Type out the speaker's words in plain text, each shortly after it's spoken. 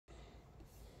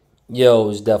Yo,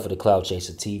 it's definitely the Cloud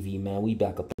Chaser TV, man. We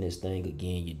back up in this thing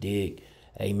again, you dig?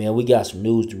 Hey, man, we got some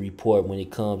news to report when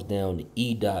it comes down to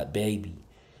Edot Baby.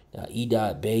 Now,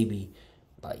 Edot Baby,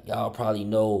 like, y'all probably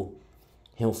know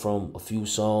him from a few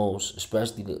songs,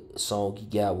 especially the song he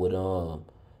got with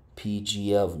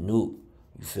PGF Nuk.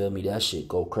 You feel me? That shit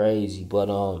go crazy. But,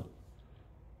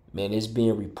 man, it's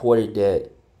being reported that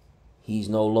he's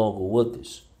no longer with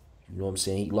us. You know what I'm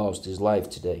saying? He lost his life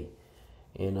today.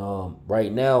 And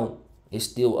right now, it's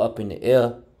still up in the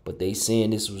air, but they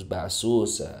saying this was by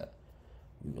suicide.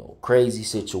 You know, crazy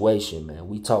situation, man.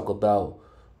 We talk about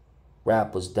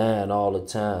rappers dying all the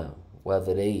time,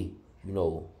 whether they, you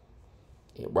know,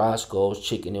 at Roscoe's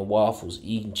Chicken and Waffles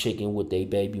eating chicken with their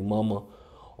baby mama,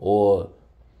 or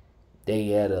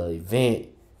they at an event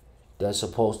that's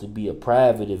supposed to be a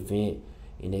private event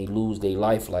and they lose their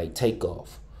life like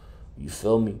Takeoff. You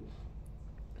feel me?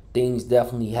 Things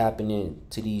definitely happening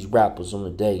to these rappers on the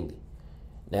daily.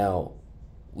 Now,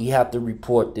 we have to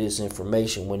report this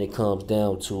information when it comes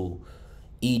down to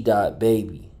Edot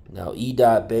Baby. Now,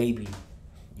 Edot Baby,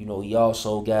 you know, he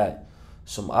also got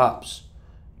some ops.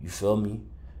 You feel me?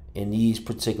 And these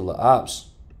particular ops,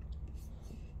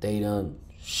 they done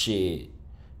shit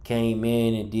came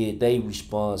in and did they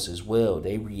response as well,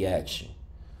 they reaction.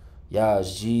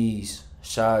 Y'all's G's,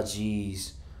 Shy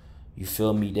G's, you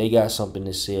feel me? They got something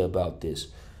to say about this.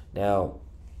 Now,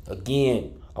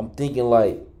 again, I'm thinking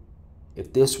like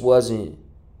if this wasn't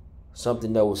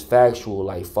something that was factual,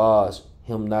 like far as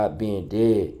him not being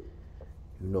dead,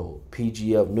 you know,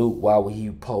 PGF Nuk, why would he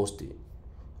post it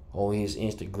on his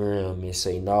Instagram and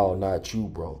say, no, not you,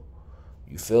 bro?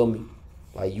 You feel me?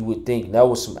 Like you would think that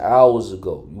was some hours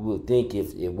ago. You would think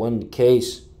if it wasn't the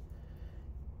case,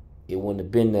 it wouldn't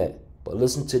have been that. But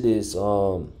listen to this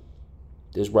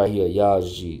right here,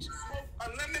 y'all's G's.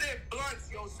 Unlimited blunts,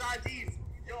 yo, Sardines.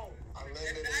 Yo,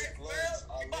 unlimited blunts.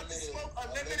 You about to smoke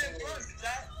unlimited blunts,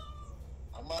 Jack.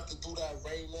 I'm about to do that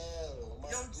right now.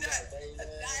 Yo, Jack, that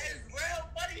is real,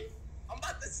 buddy. I'm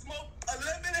about to smoke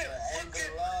unlimited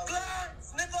fucking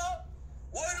blunts, nigga.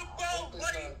 Where the bro,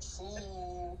 buddy?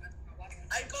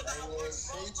 I ain't gonna have one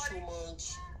say too much.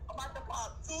 I'm about to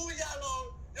pop 2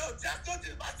 yellow. Yo, Jack, don't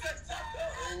just my sex up.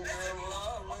 I'm in the air.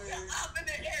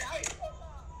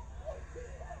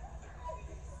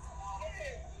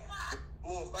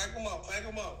 Move, back him up, back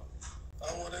him up.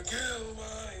 I wanna kill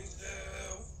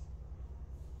myself.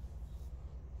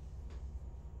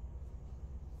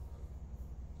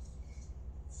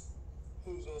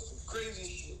 Who's on some crazy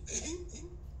shit?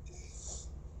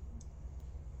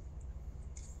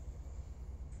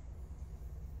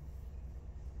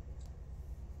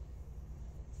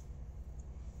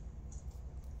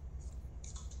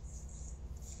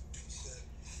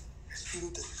 You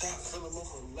need to stop filling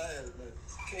up on live, man.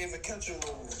 Can't even catch him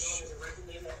no more. Shit.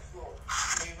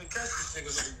 Can't even catch this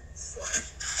nigga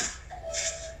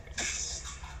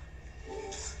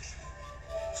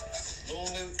no more. Long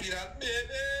live feet out,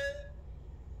 baby.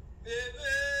 Baby,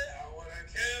 I wanna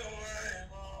kill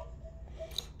my mom.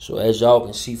 So as y'all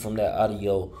can see from that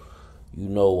audio, you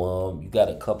know, you got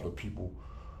a couple of people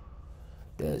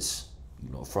that's,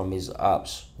 you know, from his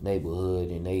ops neighborhood,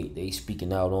 and they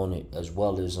speaking out on it, as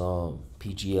well as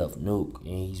PGF Nuk,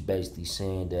 and he's basically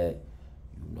saying that,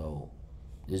 you know,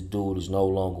 this dude is no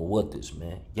longer with us,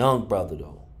 man. Young brother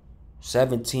though,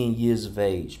 17 years of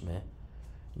age, man.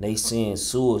 And they saying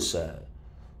suicide.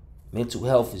 Mental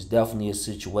health is definitely a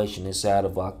situation inside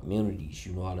of our communities,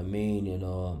 you know what I mean? And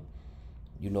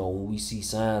you know, when we see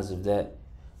signs of that,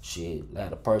 shit,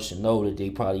 let a person know that they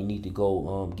probably need to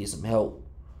go get some help.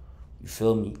 You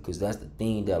feel me? Because that's the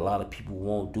thing that a lot of people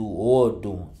won't do or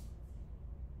doing.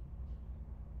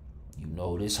 You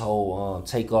know, this whole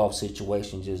Takeoff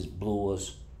situation just blew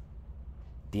us.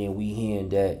 Then we hearing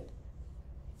that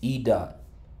Edot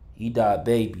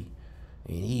Baby,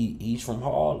 and he's from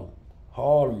Harlem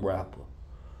rapper.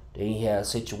 They had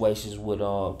situations with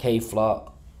K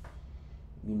Flock,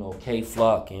 you know, K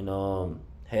Flock, and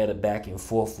had a back and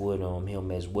forth with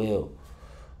him as well.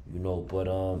 You know, but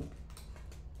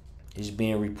it's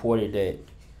being reported that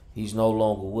he's no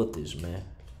longer with us, man.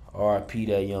 R.I.P.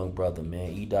 that young brother,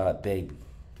 man. Edot Baby.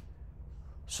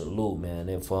 Salute, man.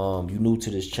 If you new to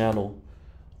this channel,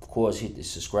 of course, hit the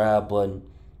subscribe button.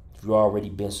 If you already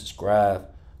been subscribed,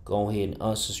 go ahead and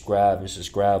unsubscribe and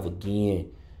subscribe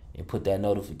again, and put that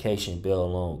notification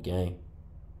bell on, gang.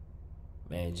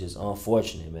 Man, just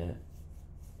unfortunate, man.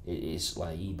 It's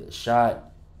like either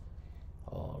shot,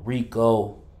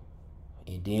 Rico,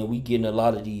 and then we getting a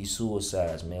lot of these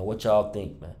suicides, man. What y'all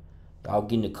think, man? Y'all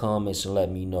get in the comments and let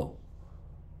me know.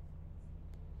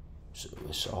 So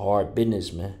it's a hard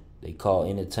business, man. They call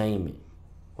entertainment.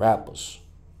 rappers.